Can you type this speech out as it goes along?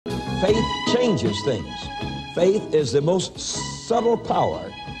Faith changes things. Faith is the most subtle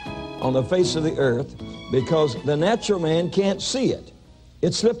power on the face of the earth because the natural man can't see it.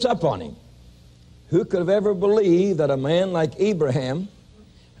 It slips up on him. Who could have ever believed that a man like Abraham,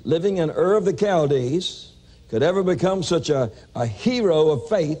 living in Ur of the Chaldees, could ever become such a hero of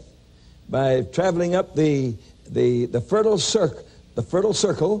faith by traveling up the fertile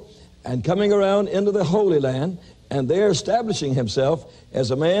circle and coming around into the Holy Land, and there establishing himself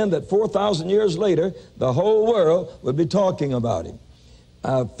as a man that 4,000 years later, the whole world would be talking about him.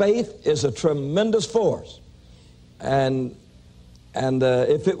 Faith is a tremendous force. And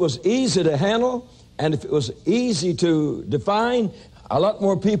if it was easy to handle, and if it was easy to define, a lot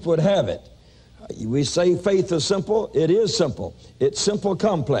more people would have it. We say faith is simple. It is simple. It's simple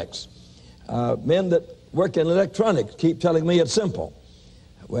complex. Men that work in electronics keep telling me it's simple.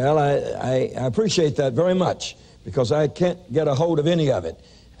 Well, I appreciate that very much because I can't get a hold of any of it,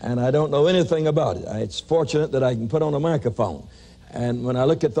 and I don't know anything about it. It's fortunate that I can put on a microphone. And when I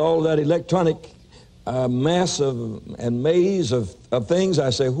look at all that electronic mass and maze of things, I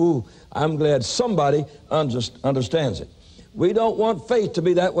say, whoo, I'm glad somebody understands it. We don't want faith to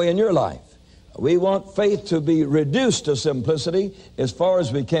be that way in your life. We want faith to be reduced to simplicity as far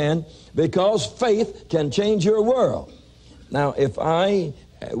as we can, because faith can change your world. Now, if I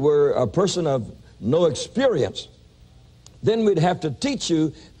were a person of no experience, then we'd have to teach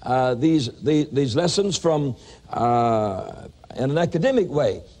you these lessons from in an academic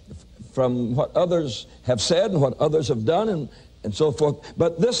way, from what others have said and what others have done and so forth.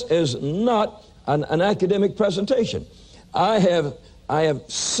 But this is not an academic presentation. I have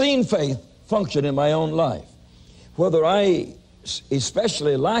seen faith function in my own life. Whether I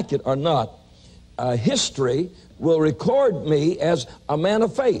especially like it or not, history will record me as a man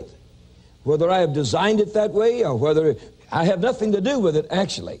of faith. Whether I have designed it that way or whether I have nothing to do with it,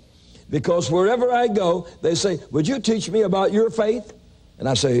 actually. Because wherever I go, they say, would you teach me about your faith? And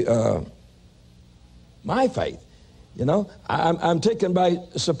I say, my faith? You know, I'm taken by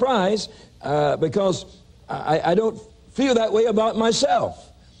surprise because I don't feel that way about myself.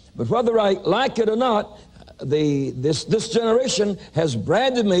 But whether I like it or not, this generation has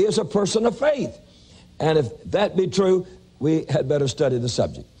branded me as a person of faith. And if that be true, we had better study the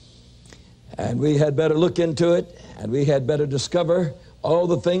subject. And we had better look into it, and we had better discover all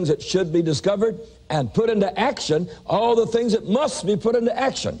the things that should be discovered and put into action all the things that must be put into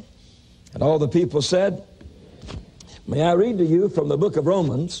action. And all the people said, may I read to you from the book of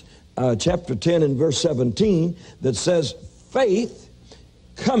Romans, chapter 10 and verse 17, that says, faith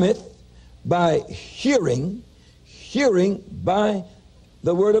cometh by hearing, hearing by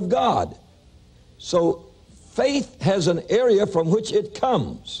the word of God. So faith has an area from which it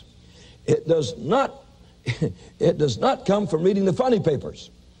comes. It does not come from reading the funny papers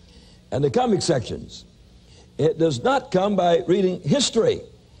and the comic sections. It does not come by reading history.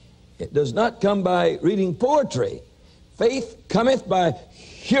 It does not come by reading poetry. Faith cometh by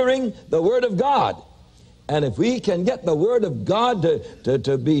hearing the word of God. And if we can get the word of God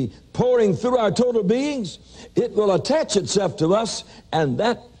to be pouring through our total beings, it will attach itself to us, and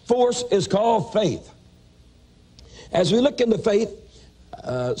that force is called faith. As we look into faith,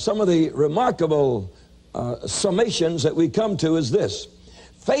 some of the remarkable summations that we come to is this.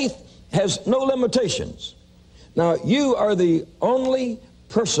 Faith has no limitations. Now, you are the only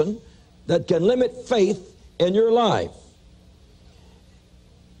person that can limit faith in your life.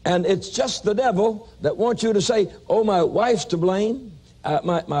 And it's just the devil that wants you to say, oh, my wife's to blame,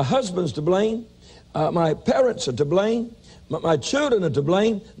 my husband's to blame, my parents are to blame, my children are to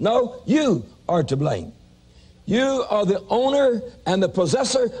blame. No, you are to blame. You are the owner and the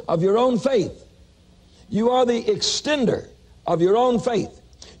possessor of your own faith. You are the extender of your own faith.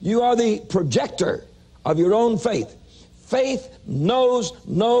 You are the projector of your own faith. Faith knows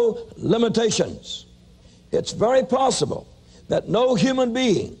no limitations. It's very possible that no human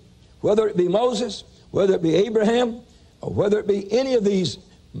being, whether it be Moses, whether it be Abraham, or whether it be any of these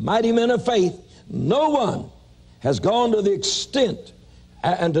mighty men of faith, no one has gone to the extent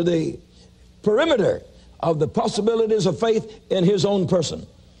and to the perimeter of the possibilities of faith in his own person.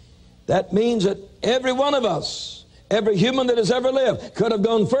 That means that every one of us, every human that has ever lived, could have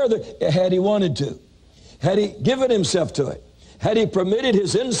gone further had he wanted to, had he given himself to it, had he permitted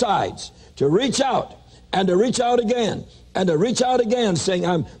his insides to reach out and to reach out again and to reach out again, saying,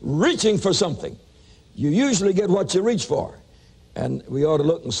 I'm reaching for something. You usually get what you reach for. And we ought to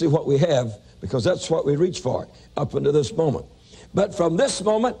look and see what we have, because that's what we reach for up until this moment. But from this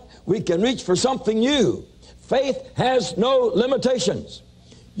moment, we can reach for something new. Faith has no limitations.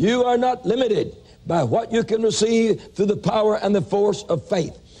 You are not limited by what you can receive through the power and the force of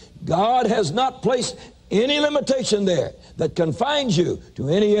faith. God has not placed any limitation there that confines you to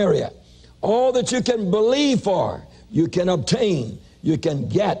any area. All that you can believe for, you can obtain, you can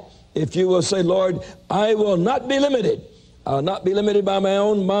get. If you will say, Lord, I will not be limited. I'll not be limited by my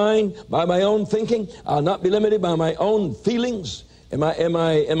own mind, by my own thinking. I'll not be limited by my own feelings in my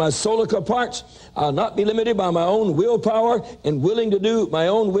solical parts. I'll not be limited by my own willpower and willing to do my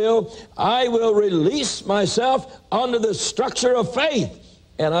own will. I will release myself under the structure of faith,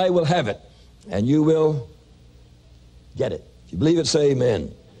 and I will have it. And you will get it. If you believe it, say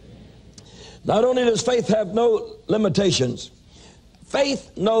amen. Not only does faith have no limitations,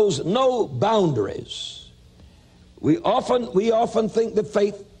 faith knows no boundaries. We often think that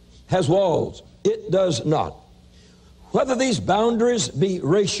faith has walls. It does not. Whether these boundaries be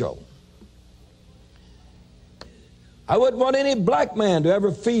racial. I wouldn't want any black man to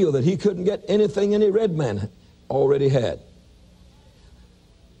ever feel that he couldn't get anything any red man already had.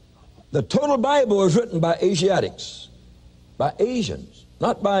 The total Bible was written by Asiatics, by Asians,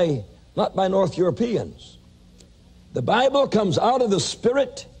 not by North Europeans. The Bible comes out of the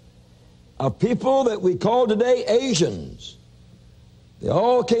spirit of people that we call today Asians. They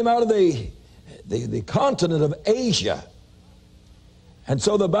all came out of the continent of Asia. And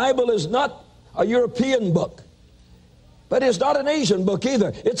so the Bible is not a European book, but it's not an Asian book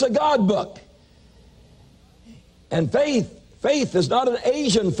either. It's a God book. And faith is not an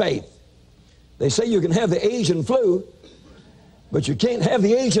Asian faith. They say you can have the Asian flu, but you can't have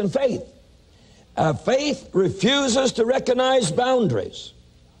the Asian faith. Faith refuses to recognize boundaries.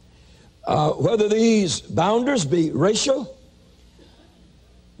 Whether these boundaries be racial,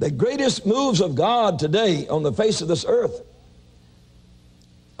 the greatest moves of God today on the face of this earth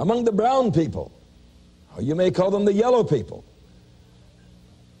among the brown people, or you may call them the yellow people.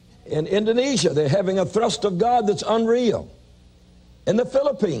 In Indonesia, they're having a thrust of God that's unreal. In the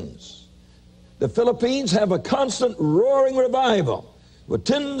Philippines have a constant roaring revival with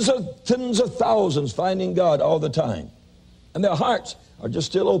tens of thousands finding God all the time. And their hearts are just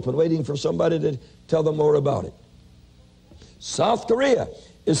still open, waiting for somebody to tell them more about it. South Korea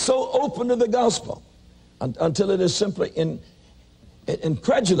is so open to the gospel until it is simply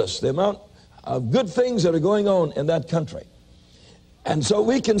incredulous, the amount of good things that are going on in that country. And so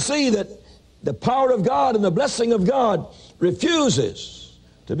we can see that the power of God and the blessing of God refuses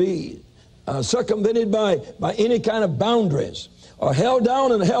to be circumvented by any kind of boundaries, or held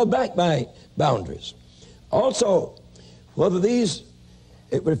down and held back by boundaries. Also,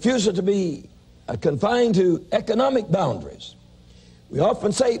 it refuses to be confined to economic boundaries. We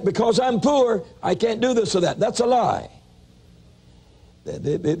often say, because I'm poor, I can't do this or that. That's a lie.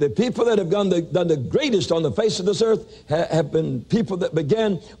 The people that have done the greatest on the face of this earth have been people that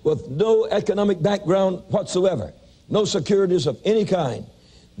began with no economic background whatsoever, no securities of any kind.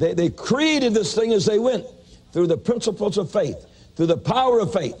 They created this thing as they went through the principles of faith, through the power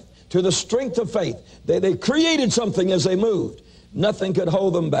of faith, through the strength of faith. They created something as they moved. Nothing could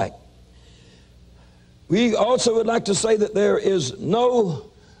hold them back. We also would like to say that there is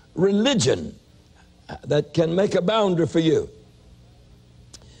no religion that can make a boundary for you.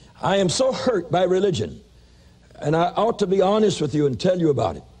 I am so hurt by religion, and I ought to be honest with you and tell you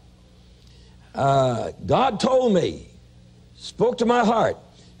about it. God told me, spoke to my heart,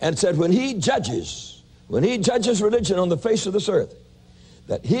 and said when he judges religion on the face of this earth,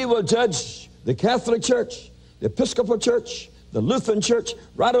 that he will judge the Catholic Church, the Episcopal Church, the Lutheran Church,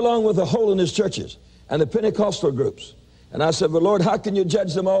 right along with the holiness churches and the Pentecostal groups. And I said, well, Lord, how can you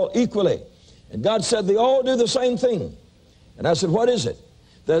judge them all equally? And God said, they all do the same thing. And I said, what is it?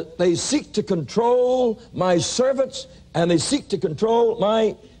 That they seek to control my servants, and they seek to control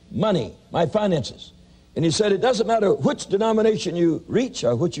my money, my finances. And he said, it doesn't matter which denomination you reach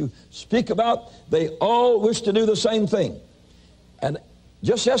or what you speak about, they all wish to do the same thing. And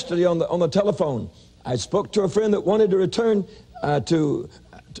just yesterday on the telephone, I spoke to a friend that wanted to return to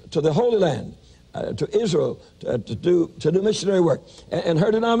the Holy Land, to Israel, to do missionary work. And her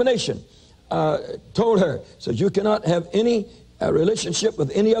denomination told her, says, you cannot have any relationship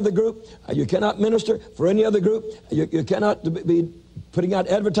with any other group. You cannot minister for any other group. You cannot be putting out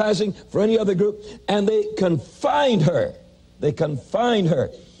advertising for any other group. And they confined her. They confined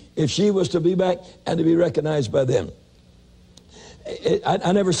her if she was to be back and to be recognized by them.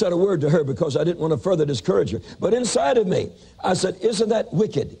 I never said a word to her because I didn't want to further discourage her. But inside of me, I said, isn't that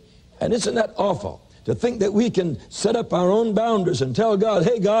wicked? And isn't that awful to think that we can set up our own boundaries and tell God,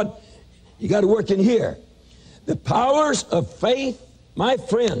 hey, God, you got to work in here. The powers of faith, my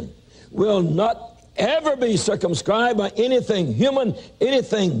friend, will not ever be circumscribed by anything human,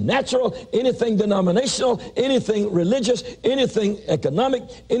 anything natural, anything denominational, anything religious, anything economic,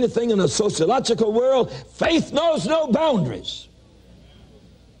 anything in the sociological world. Faith knows no boundaries.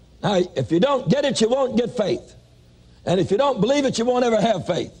 Now, if you don't get it, you won't get faith. And if you don't believe it, you won't ever have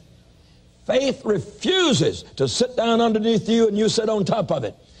faith. Faith refuses to sit down underneath you and you sit on top of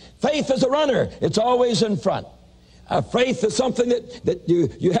it. Faith is a runner. It's always in front. Faith is something that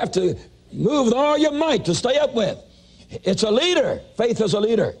you have to move with all your might to stay up with. It's a leader. Faith is a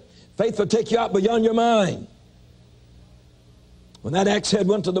leader. Faith will take you out beyond your mind. When that axe head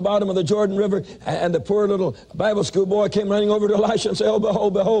went to the bottom of the Jordan River and the poor little Bible school boy came running over to Elisha and said, oh,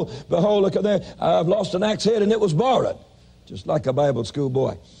 behold, behold, behold, look at there. I've lost an axe head, and it was borrowed. Just like a Bible school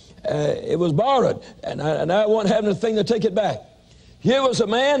boy. It was borrowed, and I won't have anything to take it back. Here was a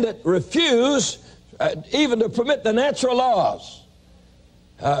man that refused even to permit the natural laws,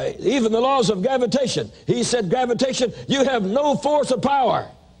 even the laws of gravitation. He said, gravitation, you have no force or power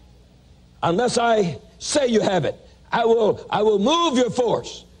unless I say you have it. I will move your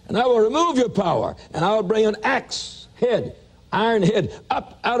force, and I will remove your power, and I will bring an axe head, iron head,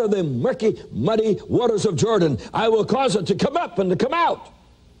 up out of the murky, muddy waters of Jordan. I will cause it to come up and to come out.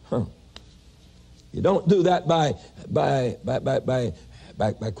 You don't do that by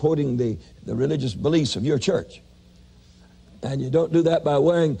quoting the religious beliefs of your church. And you don't do that by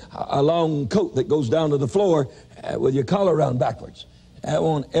wearing a long coat that goes down to the floor with your collar around backwards. That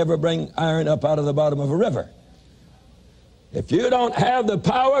won't ever bring iron up out of the bottom of a river. If you don't have the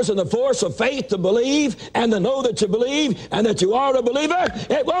powers and the force of faith to believe and to know that you believe and that you are a believer,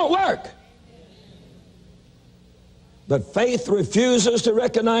 it won't work. But faith refuses to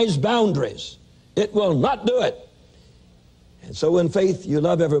recognize boundaries. It will not do it. And so in faith, you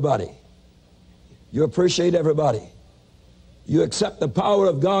love everybody. You appreciate everybody. You accept the power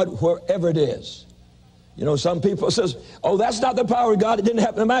of God wherever it is. You know, some people says, oh, that's not the power of God. It didn't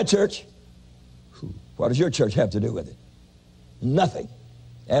happen in my church. What does your church have to do with it? Nothing.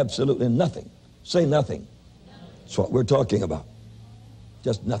 Absolutely nothing. Say nothing. That's what we're talking about.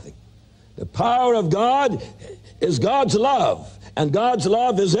 Just nothing. The power of God is God's love, and God's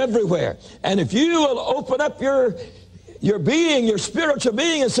love is everywhere. And if you will open up your being, your spiritual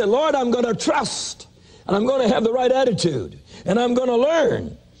being, and say, Lord, I'm going to trust, and I'm going to have the right attitude, and I'm going to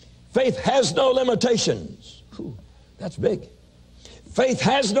learn. Faith has no limitations. Whew, that's big. Faith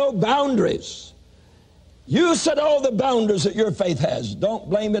has no boundaries. You set all the boundaries that your faith has. Don't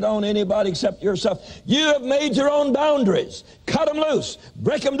blame it on anybody except yourself. You have made your own boundaries. Cut them loose.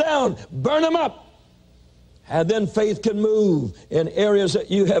 Break them down. Burn them up. And then faith can move in areas that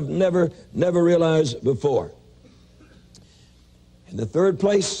you have never realized before. In the third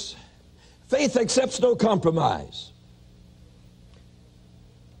place, faith accepts no compromise.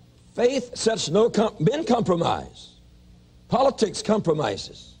 Faith sets no compromise. Politics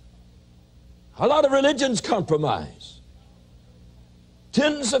compromises. A lot of religions compromise.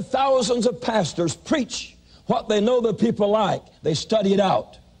 Tens of thousands of pastors preach what they know the people like. They study it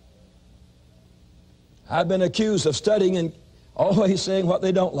out. I've been accused of studying and always saying what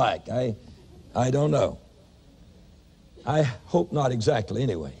they don't like. I don't know. I hope not exactly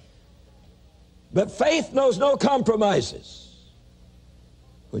anyway. But faith knows no compromises.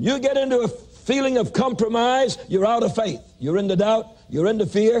 When you get into a feeling of compromise, you're out of faith. You're into doubt. You're into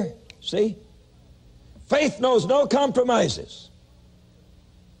fear. See? Faith knows no compromises.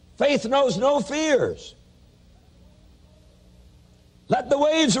 Faith knows no fears. Let the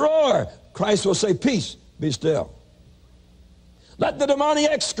waves roar. Christ will say, peace, be still. Let the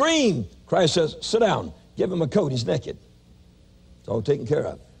demoniac scream. Christ says, sit down. Give him a coat. He's naked. It's all taken care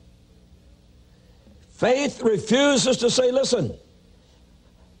of. Faith refuses to say, listen,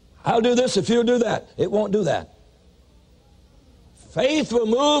 I'll do this if you'll do that. It won't do that. Faith will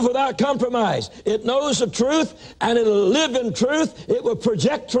move without compromise. It knows the truth, and it will live in truth. It will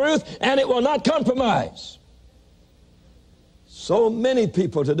project truth, and it will not compromise. So many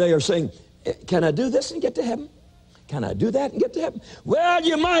people today are saying, can I do this and get to heaven? Can I do that and get to heaven? Well,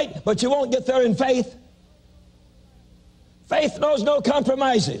 you might, but you won't get there in faith. Faith knows no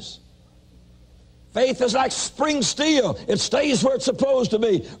compromises. Faith is like spring steel. It stays where it's supposed to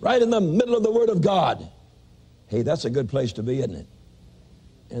be, right in the middle of the Word of God. Hey, that's a good place to be, isn't it?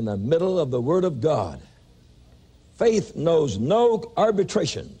 In the middle of the Word of God. Faith knows no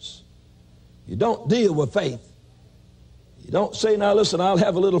arbitrations. You don't deal with faith. You don't say, now listen, I'll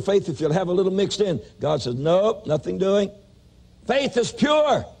have a little faith if you'll have a little mixed in. God says, nope, nothing doing. Faith is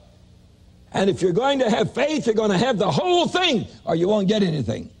pure. And if you're going to have faith, you're going to have the whole thing, or you won't get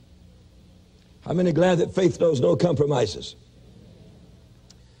anything. How many are glad that faith knows no compromises?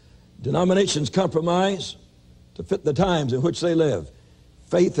 Denominations compromise to fit the times in which they live.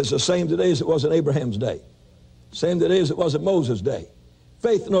 Faith is the same today as it was in Abraham's day. Same today as it was in Moses' day.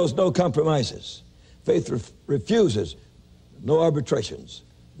 Faith knows no compromises. Faith refuses no arbitrations,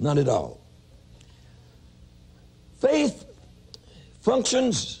 none at all. Faith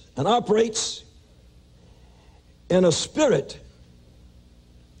functions and operates in a spirit,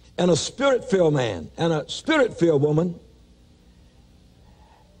 and a spirit-filled man and a spirit-filled woman,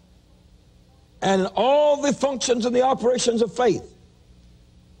 and in all the functions and the operations of faith,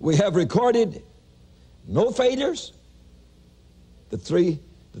 we have recorded no failures. The three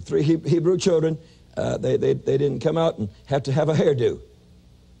Hebrew children, they didn't come out and have to have a hairdo.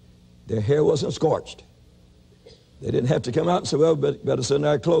 Their hair wasn't scorched. They didn't have to come out and say, well, better send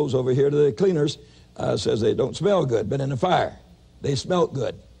our clothes over here to the cleaners. Says they don't smell good, but in the fire, they smelt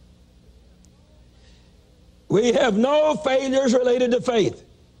good. We have no failures related to faith.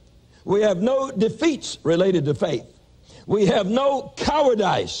 We have no defeats related to faith. We have no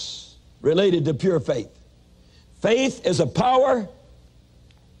cowardice related to pure faith. Faith is a power.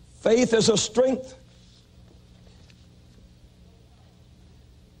 Faith is a strength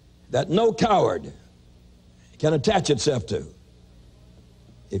that no coward can attach itself to.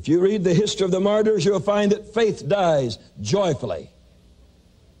 If you read the history of the martyrs, you'll find that faith dies joyfully.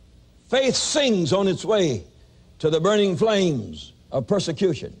 Faith sings on its way to the burning flames of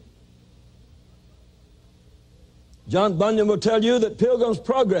persecution. John Bunyan will tell you that Pilgrim's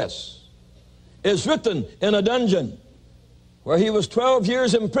Progress is written in a dungeon where he was 12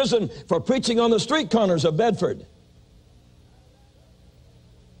 years in prison for preaching on the street corners of Bedford.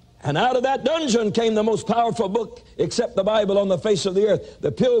 And out of that dungeon came the most powerful book, except the Bible, on the face of the earth,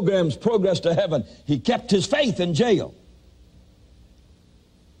 the Pilgrim's Progress to Heaven. He kept his faith in jail.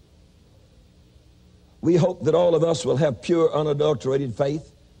 We hope that all of us will have pure, unadulterated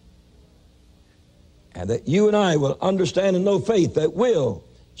faith, and that you and I will understand and know faith that will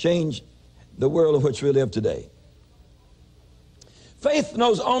change the world in which we live today. Faith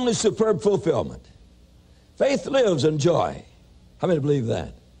knows only superb fulfillment. Faith lives in joy. How many believe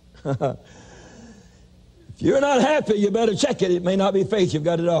that? If you're not happy, you better check it. It may not be faith you've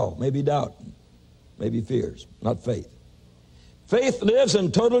got it all. Maybe doubt, maybe fears, not faith. Faith lives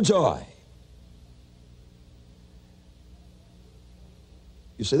in total joy.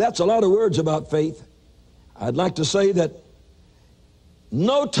 You see, that's a lot of words about faith. I'd like to say that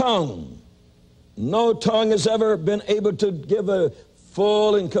no tongue has ever been able to give a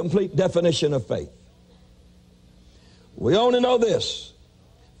full and complete definition of faith. We only know this.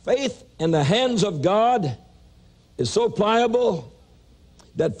 Faith in the hands of God is so pliable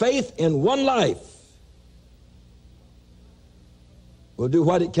that faith in one life will do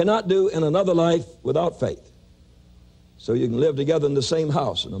what it cannot do in another life without faith. So you can live together in the same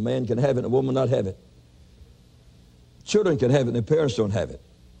house, and a man can have it and a woman not have it. Children can have it and their parents don't have it.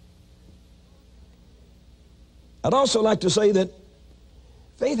 I'd also like to say that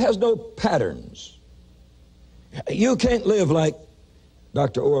faith has no patterns. You can't live like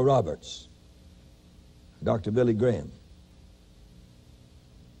Dr. Oral Roberts, Dr. Billy Graham,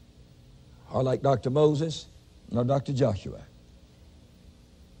 or like Dr. Moses, nor Dr. Joshua.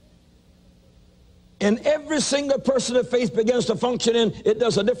 And every single person that faith begins to function in, it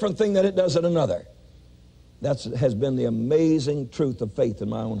does a different thing than it does in another. That has been the amazing truth of faith in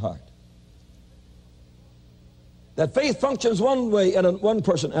my own heart. That faith functions one way in one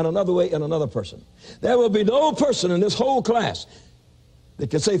person and another way in another person. There will be no person in this whole class that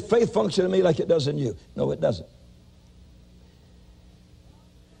can say faith functions in me like it does in you. No, it doesn't.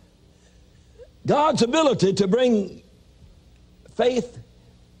 God's ability to bring faith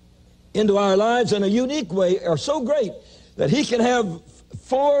into our lives in a unique way are so great that he can have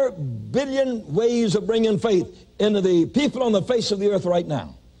 4 billion ways of bringing faith into the people on the face of the earth right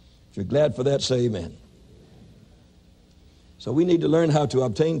now. If you're glad for that, say amen. So we need to learn how to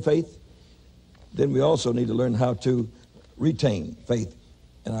obtain faith. Then we also need to learn how to retain faith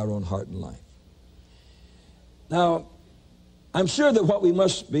in our own heart and life. Now, I'm sure that what we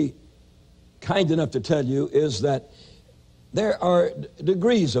must be kind enough to tell you is that there are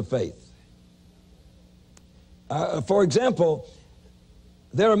degrees of faith. For example,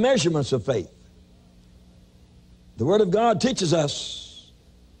 there are measurements of faith. The Word of God teaches us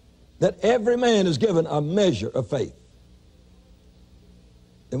that every man is given a measure of faith.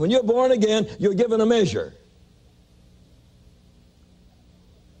 And when you're born again, you're given a measure.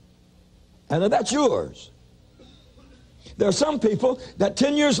 And that's yours. There are some people that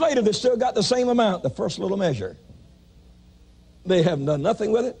 10 years later, they still got the same amount, the first little measure. They have done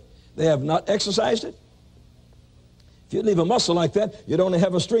nothing with it. They have not exercised it. If you leave a muscle like that, you'd only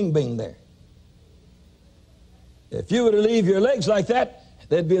have a string bean there. If you were to leave your legs like that,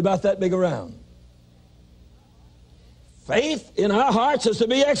 they'd be about that big around. Faith in our hearts is to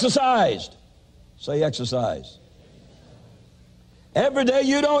be exercised. Say exercise. Every day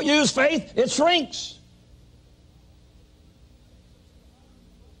you don't use faith, it shrinks.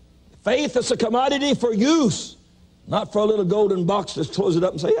 Faith is a commodity for use, not for a little golden box to close it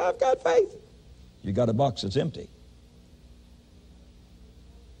up and say, I've got faith. You got a box that's empty.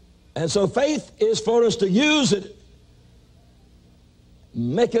 And so faith is for us to use it,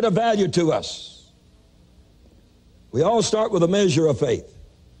 make it of value to us. We all start with a measure of faith.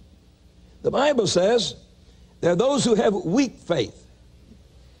 The Bible says there are those who have weak faith.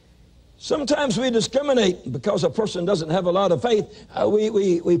 Sometimes we discriminate because a person doesn't have a lot of faith.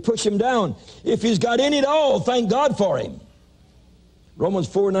 We push him down. If he's got any at all, thank God for him. Romans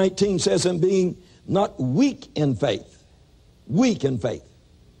 4:19 says, and being not weak in faith. Weak in faith.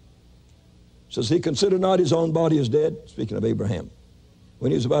 Says he considered not his own body as dead, speaking of Abraham,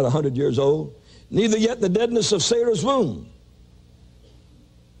 when he was about 100 years old, neither yet the deadness of Sarah's womb.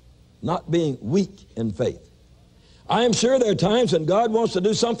 Not being weak in faith. I am sure there are times when God wants to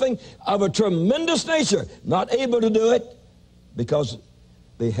do something of a tremendous nature, not able to do it because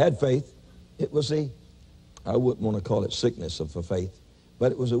they had faith. It was I wouldn't want to call it sickness of faith,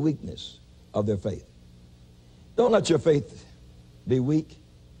 but it was a weakness of their faith. Don't let your faith be weak.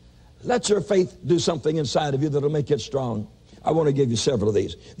 Let your faith do something inside of you that'll make it strong. I want to give you several of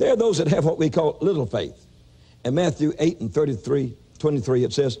these. There are those that have what we call little faith. In Matthew 8:23,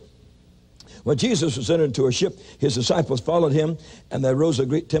 it says, when Jesus was entered into a ship, his disciples followed him, and there arose a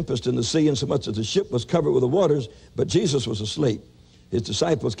great tempest in the sea, insomuch that the ship was covered with the waters, but Jesus was asleep. His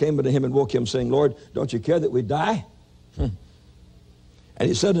disciples came unto him and woke him, saying, Lord, don't you care that we die? And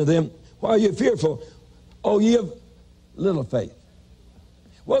he said to them, why are you fearful? Oh, ye of little faith.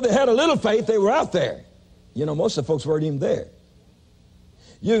 Well, they had a little faith. They were out there. You know, most of the folks weren't even there.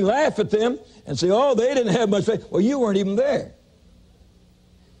 You can laugh at them and say, oh, they didn't have much faith. Well, you weren't even there.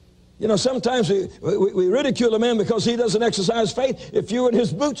 You know, sometimes we ridicule a man because he doesn't exercise faith. If you were in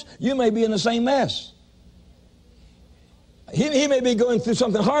his boots, you may be in the same mess. He may be going through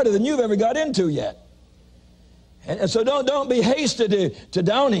something harder than you've ever got into yet. And so don't be hasty to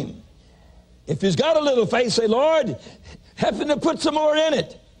down him. If he's got a little faith, say, Lord, help him to put some more in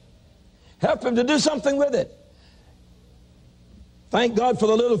it. Help him to do something with it. Thank God for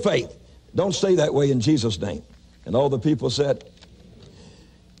the little faith. Don't stay that way in Jesus' name. And all the people said.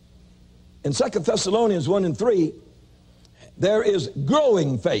 In 2 Thessalonians 1:3, there is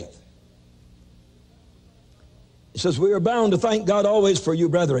growing faith. It says, we are bound to thank God always for you,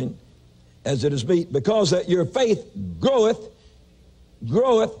 brethren, as it is meet, because that your faith groweth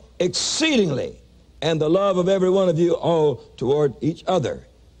exceedingly, and the love of every one of you all toward each other,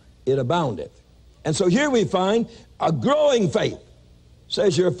 it aboundeth. And so here we find a growing faith. It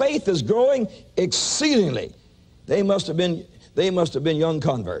says your faith is growing exceedingly. They must have been young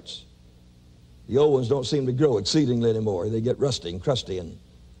converts. The old ones don't seem to grow exceedingly anymore. They get rusty and crusty, and,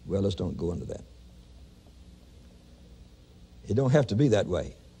 well, let's don't go into that. It don't have to be that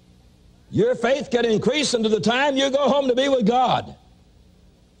way. Your faith can increase until the time you go home to be with God.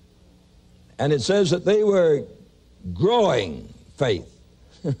 And it says that they were growing faith.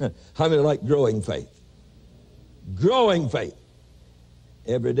 How many like growing faith? Growing faith.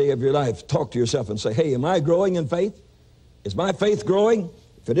 Every day of your life, talk to yourself and say, hey, am I growing in faith? Is my faith growing?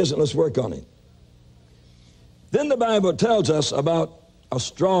 If it isn't, let's work on it. Then the Bible tells us about a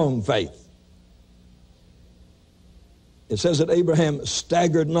strong faith. It says that Abraham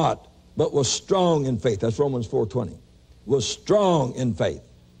staggered not, but was strong in faith. That's Romans 4:20. Was strong in faith.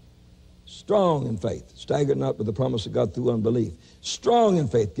 Strong in faith. Staggered not with the promise of God through unbelief. Strong in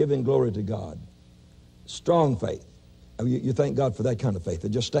faith, giving glory to God. Strong faith. I mean, you thank God for that kind of faith. It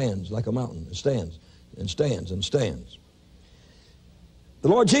just stands like a mountain. It stands and stands and stands. The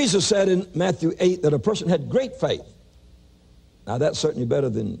Lord Jesus said in Matthew 8 that a person had great faith. Now that's certainly better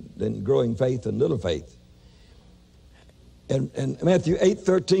than growing faith and little faith. And Matthew 8,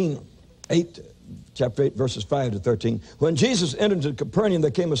 chapter 8, verses 5 to 13. When Jesus entered into Capernaum,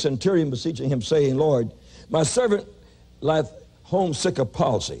 there came a centurion beseeching him, saying, Lord, my servant lieth home sick of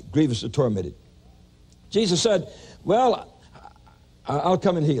palsy, grievously tormented. Jesus said, well, I'll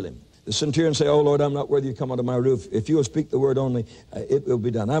come and heal him. The centurion say, oh, Lord, I'm not worthy you come under my roof. If you will speak the word only, it will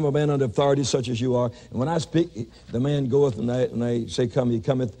be done. I'm a man under authority such as you are. And when I speak, the man goeth, and I say, come, he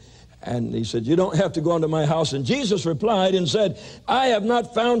cometh. And he said, you don't have to go into my house. And Jesus replied and said, I have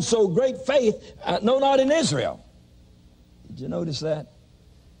not found so great faith, no, not in Israel. Did you notice that?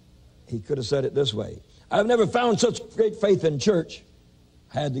 He could have said it this way. I've never found such great faith in church.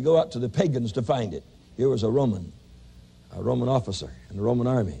 I had to go out to the pagans to find it. Here was a Roman officer in the Roman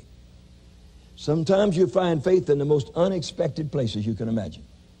army. Sometimes you find faith in the most unexpected places you can imagine.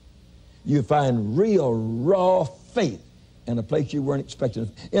 You find real, raw faith in a place you weren't expecting,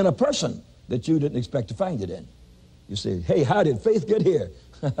 in a person that you didn't expect to find it in. You say, hey, how did faith get here?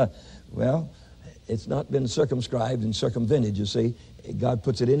 Well, it's not been circumscribed and circumvented, you see. God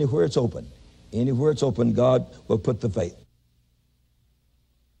puts it anywhere it's open. Anywhere it's open, God will put the faith.